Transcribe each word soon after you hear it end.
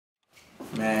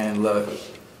Man, look.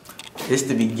 This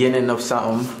the beginning of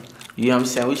something. You know what I'm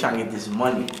saying? We trying to get this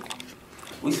money.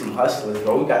 We some hustlers,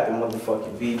 bro. We got the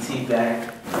motherfucking BT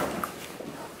back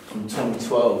from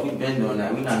 2012. We been doing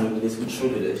that. We not new to this. We true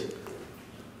to this.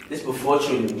 This before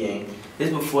true to the game.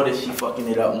 This before that she fucking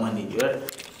it up money, good?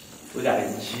 We got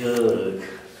a jug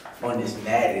on this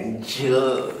Madden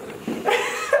jug.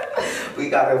 We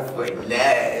got a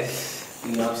finesse.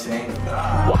 You know what I'm saying?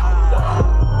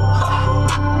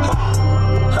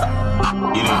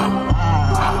 You know,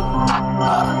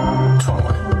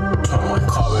 21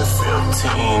 carbon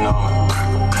 15 on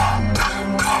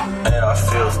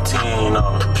AR-15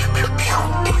 on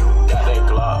got that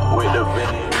Glock with the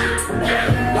beam.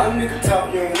 I'm nigga talk,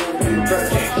 you ain't no big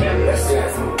person. That's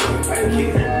it.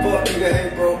 Fuck nigga, hey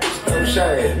bro, bitch, don't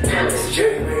shine. That's J,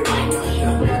 baby.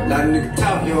 Now nigga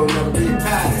talk, you don't know big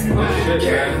pie.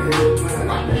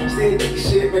 Stay nigga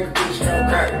shit, make a bitch come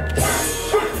crack.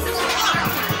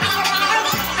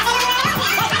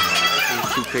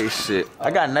 2K shit.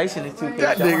 I got nice in the 2K.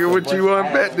 That nigga, what you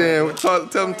want bet then? Tell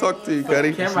him talk to you,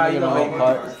 Cuddy. Camera, you don't make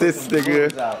parts. This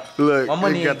nigga, look,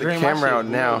 money they got the green, camera my out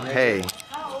shit now. blue, nigga. Hey,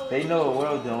 They know what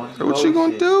we're doing. so what you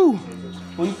gonna do?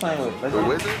 Who you playing with? Let's The go.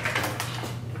 wizard?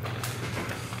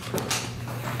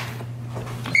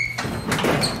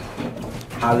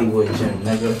 Hollywood gym,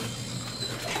 nigga.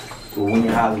 But when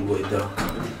you're Hollywood, though. You know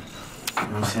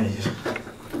what I'm saying? Just...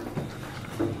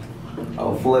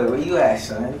 Oh, Floyd, where you at,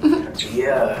 son?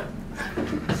 Yeah.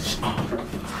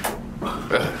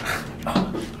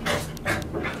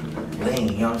 Lean,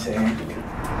 you know what I'm saying?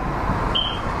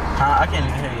 Huh? I can't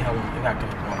even hear you. Hold on. You got to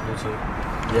come on Bluetooth.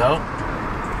 Yo?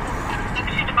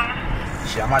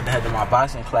 Shit, I'm about to head to my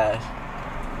boxing class.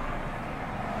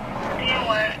 Then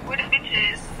what? Where the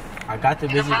bitches? I got the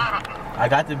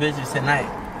bitches tonight.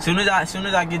 Soon as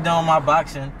I get done with my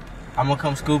boxing, I'm gonna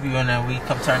come scoop you and then we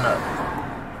come turn up.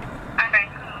 Okay,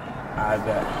 cool. I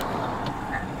bet.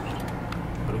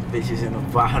 Put the bitches in the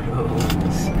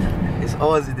bottles. It's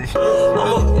always this shit.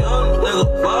 I'm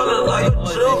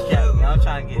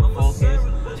trying to get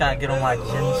focused. Trying to get on my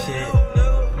gym shit.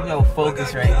 You know,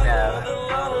 focus right now.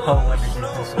 Hope when to just do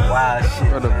some wild shit.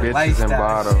 For the man. bitches in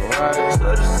bottle.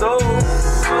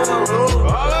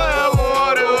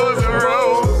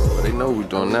 They know what we're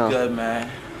doing now. Good, man.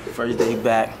 First day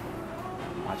back.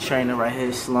 My trainer right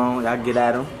here, Sloan. Y'all get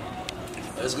at him.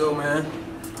 Let's go, man.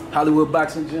 Hollywood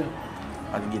Boxing Gym.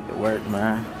 About to get to work,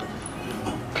 man.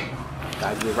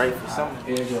 Gotta get right for something.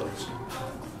 Here it goes.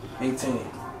 18.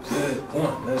 Good.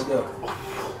 1. Let's go.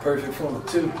 Perfect form.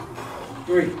 2,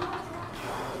 3,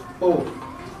 4,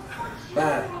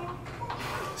 5,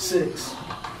 6,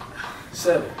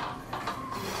 7,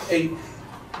 8,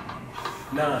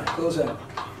 9. Close out.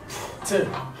 10,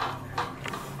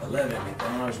 11. Make the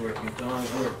arms work. Make the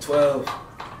arms work. 12,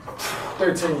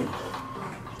 13,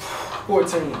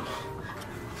 14,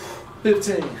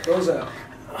 15. Close out.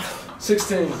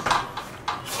 16,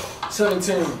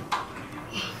 17,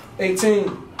 18.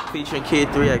 Featuring Kid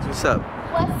 3X. What's up?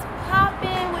 What's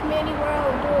poppin' with Manny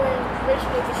World doing rich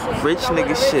nigga shit? Rich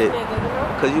nigga shit. Nigga, you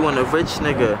know? Cause you want a rich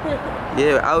nigga.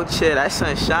 Yeah, out here, that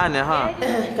sun shining, huh?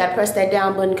 Gotta press that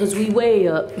down button cause we way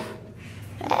up.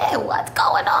 Hey, what's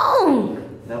going on?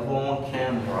 Never on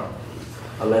camera.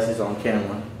 Unless it's on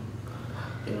camera.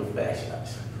 You know, back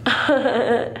shots.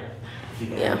 You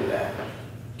can Yeah. do that.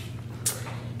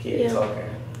 Kid talker.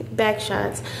 Back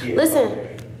shots. Kid Listen,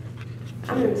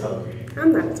 Kid talker.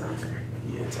 I'm not a talker.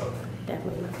 Yeah, talker.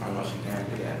 Definitely not. I know she can't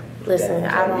do that. Listen,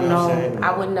 That- I don't you know what I'm know. saying? I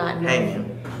would not know. Hanging.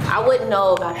 I wouldn't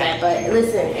know about that, but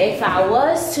listen, if I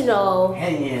was to know,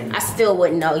 Hanging. I still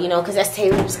wouldn't know, you know, because that's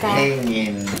Taylor Scott.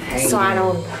 Hanging. So I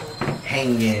don't.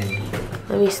 Hanging.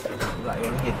 Let me stop. Like,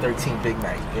 let me get 13 Big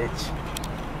Macs, bitch.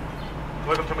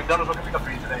 Welcome to McDonald's. What can I pick up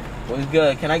for you today? What's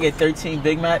good? Can I get 13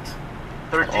 Big Macs?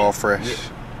 13. All fresh.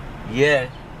 Yeah.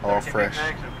 All 13 fresh. Big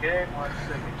Macs, okay, 1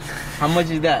 second. How much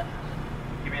is that?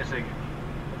 Give me a second.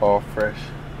 All fresh.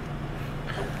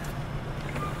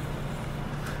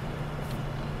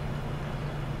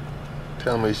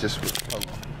 Tell me it's just. Hold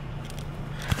on.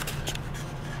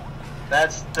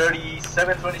 That's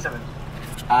 37.27.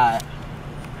 Alright.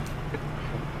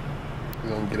 We're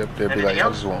gonna get up there and be like, I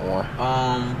just want one.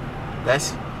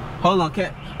 That's. Hold on,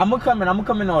 I'm gonna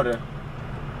come in order.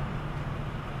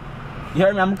 You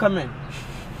heard me? I'm gonna come in.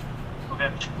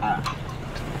 Okay. Alright.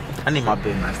 I need my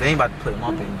Big Macs. They ain't about to play my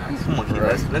Big Macs. Come on, kid.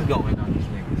 Let's go in on these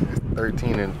niggas. It's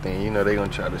 13 and thing. You know they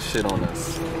gonna try to shit on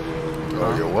us.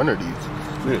 Oh, you're one of these.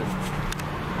 Yeah.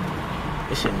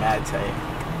 This shit mad tight.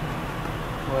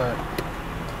 What?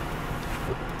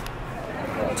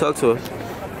 Talk to us.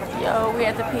 Yo, we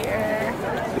at the pier.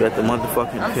 We at the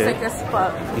motherfucking I'm pier. sick as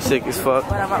fuck. You sick as fuck?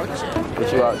 But I'm out here.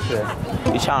 But you out here.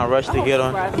 You trying to rush to get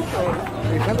on? Private place.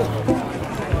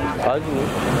 Ugly.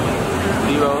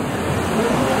 B-roll. You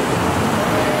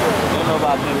don't know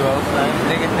about B-roll, son.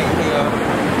 Niggas think B-roll.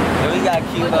 Yo, we got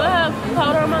cute Wait, do I have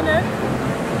powder on my neck?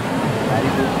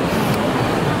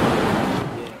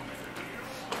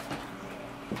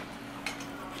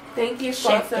 Thank you,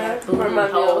 sponsor, for my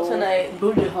meal tonight.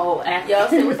 Booty hole act. Y'all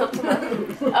say what's up to my...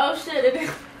 Oh shit, it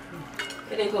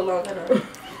didn't go long enough.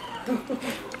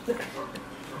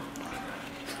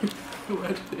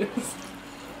 What is?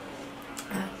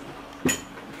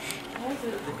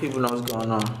 People know what's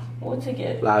going on. What to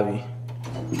get? Lobby.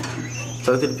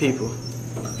 Talk to the people.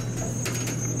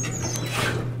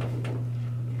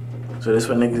 So this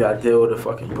what niggas gotta deal with a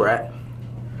fucking brat.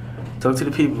 Talk to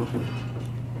the people.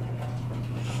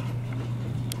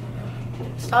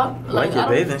 Stop. Like your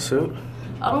bathing suit.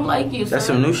 I don't like you, That's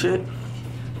sir. some new shit.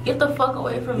 Get the fuck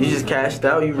away from me. You just cashed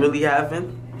out? You really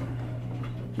haven't?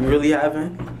 You really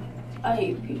haven't? I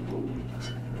hate people.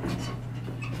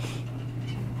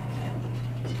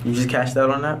 You just cashed out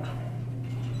on that?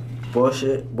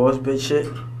 Bullshit? Boss bitch shit?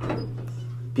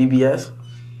 BBS?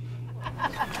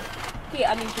 Kia,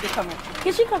 I need you to come in.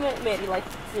 Can she come in, Mandy? Like,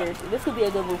 seriously. This could be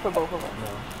a good move for both of us.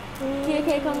 No. Kia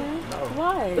can't come in? No.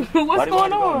 Why? What's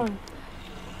going on?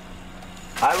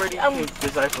 I already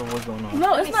deciphered what's going on.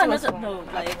 No, it's not nothing. No,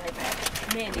 like,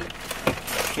 Mandy.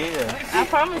 Yeah. I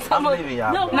promise. I'm leaving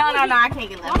y'all. No, I can't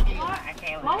get left. I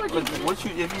can't. Why would you? What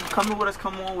you? If you coming with us,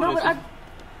 come on with No, us. but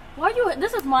why you?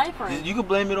 This is my friend. You can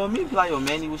blame it on me. Be like, yo,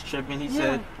 Manny was tripping. He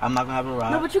said, I'm not gonna have a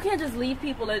ride. No, but you can't just leave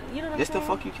people. That, you know what I'm Yes, saying? the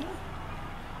fuck you can.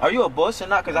 Are you a boss or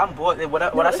not? Cause I'm bored. What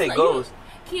I say goes.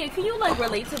 Kia, can you like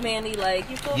relate to Manny? Like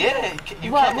you feel? Yeah,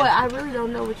 you What? can. What? I really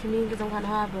don't know what you mean because I'm kind of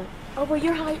high, but. Oh, but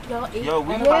you're high, y'all. Yo,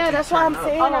 we about Yeah, to that's what I'm turn up.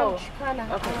 saying. Oh. I'm kind of.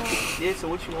 Okay. Yeah, so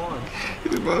what you want?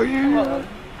 About you.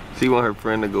 She want her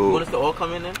friend to You go. want us to all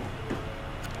come in there?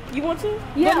 You want to?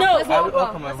 Yeah. But no. Let's all we all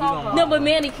go. come in. Let's We all gonna- go. No, but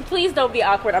Manny, please don't be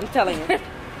awkward. I'm telling you.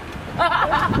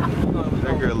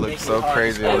 That girl looks so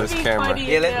crazy on this camera.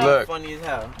 Yeah, let's Look. be funny as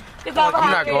hell. I'm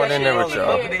not going in there with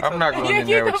y'all. I'm not going in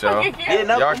there with y'all. Yeah,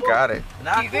 no, Y'all come on. got it.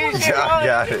 Nah, Y'all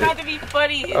got It's not it. to be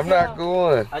funny. I'm not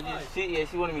going. I just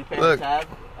she wanted me to pay Look. the tab.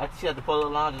 She had to pull the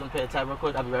line. Just pay the tab real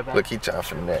quick. I'll be right back. Look, he trying to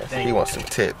finesse. He wants some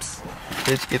tips.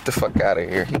 Bitch, get the fuck out of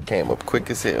here. He came up quick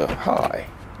as hell. Hi.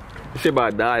 This shit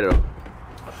about to die though.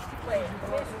 Yeah,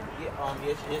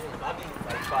 yes, I'll be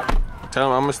like 5. Tell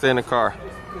him I'm gonna stay in the car.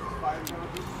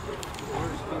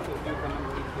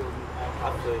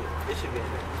 I'll play it. It should be in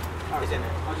there. It's in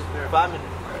there. 5 minutes.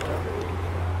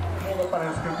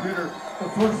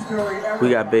 We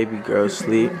got baby girl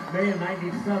sleep.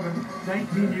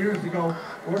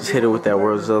 Just hit it with that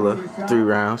Worldzilla 3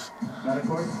 rounds.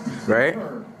 Right?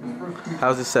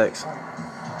 How's the sex? A+.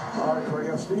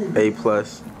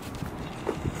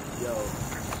 Yo,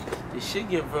 this shit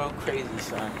get real crazy,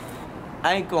 son.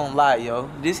 I ain't gonna lie, yo.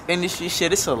 This industry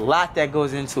shit, it's a lot that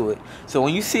goes into it. So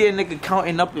when you see a nigga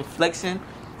counting up and flexing,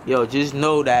 yo, just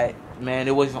know that, man,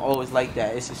 it wasn't always like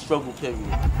that. It's a struggle period.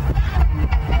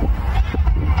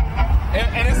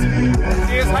 And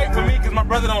it's hype for me because my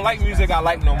brother don't like music I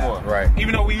like no more. Right.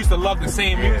 Even though we used to love the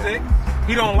same music,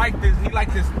 he don't like this. He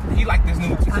like this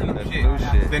new turn up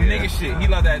shit. The nigga shit. He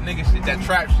love that nigga shit, that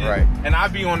trap shit. Right. And I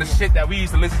be on the shit that we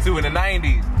used to listen to in the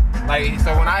 90s. Like,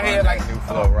 so when I hear like new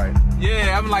flow, right?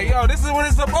 Yeah, I'm like, yo, this is what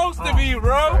it's supposed to be, bro.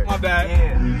 Right. My bad.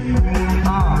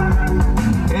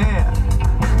 Yeah.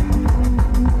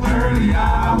 30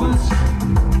 hours.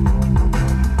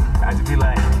 I just be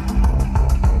like,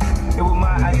 it was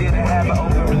my idea to have an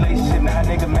open relationship. Now,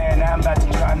 nigga, man, now I'm about to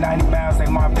drive 90 miles like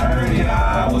my 30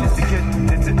 hours.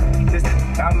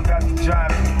 I'm about to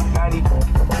drive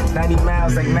 90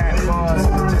 miles like Matt Barnes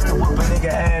just to whoop a nigga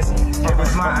ass. It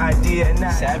was my idea and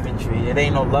that. Savagery. It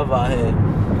ain't no love out here. You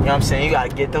know what I'm saying? You gotta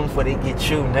get them before they get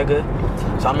you, nigga.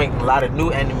 So I'm making a lot of new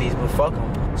enemies, but fuck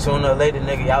them. Sooner or later,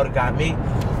 nigga, y'all would've got me.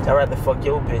 I'd rather fuck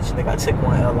your bitch, nigga. I took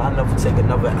one L. I'll never take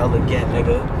another L again,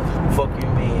 nigga. Fuck you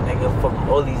mean, nigga. Fuck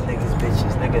all these niggas,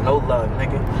 bitches, nigga. No love,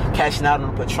 nigga. Cashing out on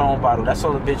a Patron bottle. That's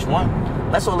all a bitch want.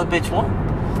 That's all a bitch want.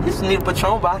 You just need a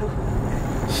Patron bottle.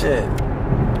 Shit.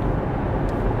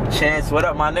 Chance, what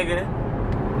up, my nigga?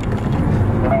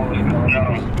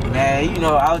 Man, you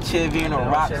know, out here being on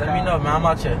rocks. Let me know, man. I'm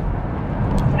out here.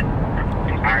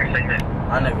 Alright, say that.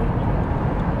 My nigga.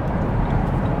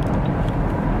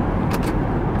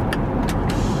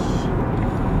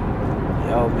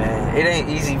 Yo, man, it ain't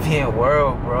easy being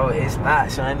world, bro. It's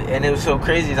not, son. And it was so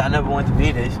crazy. I never wanted to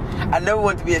be this. I never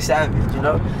wanted to be a savage, you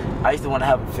know? I used to want to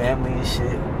have a family and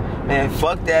shit. Man,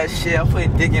 fuck that shit. I'm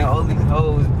putting dick in all these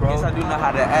hoes, bro. Guess I do know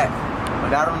how to act,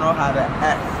 but I don't know how to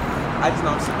act. I just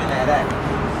know I'm sipping that act.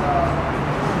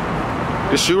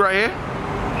 The shoe right here?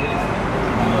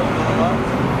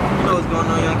 You know what's going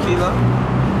on, young Kilo?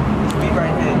 It's me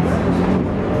right here.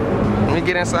 Let me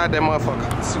get inside that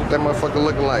motherfucker. See what that motherfucker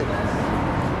looking like.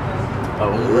 Oh,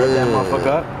 let me rev that motherfucker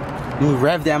up. Let me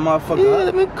rev that motherfucker up.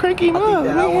 Let me crank him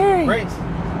up. Race.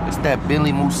 It's that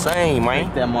Billy Musain,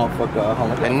 man. That motherfucker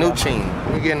up. That new chain.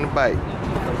 Let me get in the bike.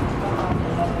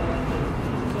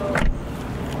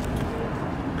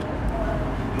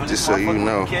 Just so you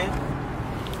know.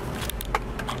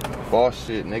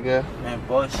 Bullshit, nigga. Man,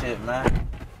 bullshit, man.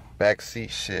 Backseat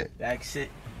shit. Backseat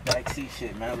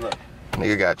shit, man. Look.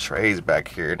 Nigga got trays back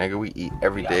here, nigga. We eat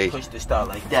every day. Push the start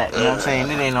like that. You know what I'm saying?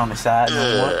 It ain't on the side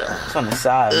no more. It's on the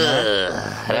side, man.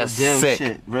 That's real deal sick.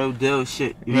 shit. Real deal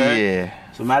shit. You heard? Yeah.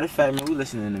 So matter of fact, man, we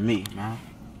listening to me, man.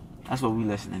 That's what we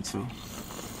listening to.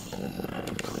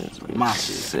 My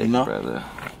shit, sick, you know? Brother.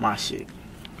 My shit.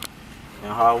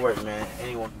 And hard work, man.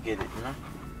 Anyone can get it, you know?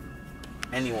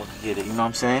 Anyone can get it, you know what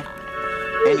I'm saying?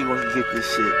 Anyone can get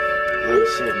this shit. Real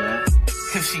shit, man.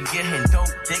 If she getting dope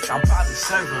dick, I'm probably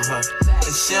serving her.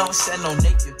 If she don't send no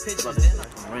naked pictures, then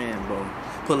I'm Rambo.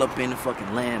 Pull up in the fucking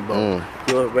Lambo.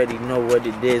 You already know what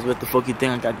it is. What the fuck you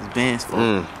think I got these bands for?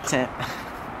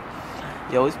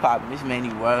 Yo, it's poppin'. It's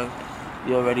Manny World.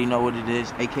 You already know what it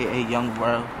is. AKA Young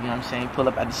World. You know what I'm saying? Pull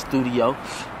up at the studio.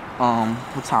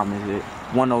 What time is it?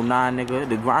 1:09, nigga.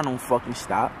 The grind don't fucking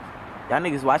stop. Y'all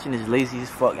niggas watching this lazy as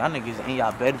fuck. Y'all niggas in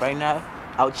y'all bed right now.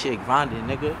 Out here grinding,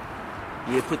 nigga.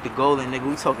 Yeah, put the goal in, nigga.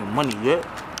 We talking money, yeah?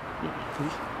 We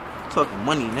talking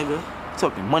money, nigga. We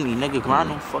talking money, nigga. Grind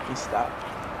don't fucking stop.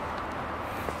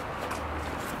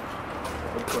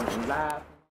 We're fucking live.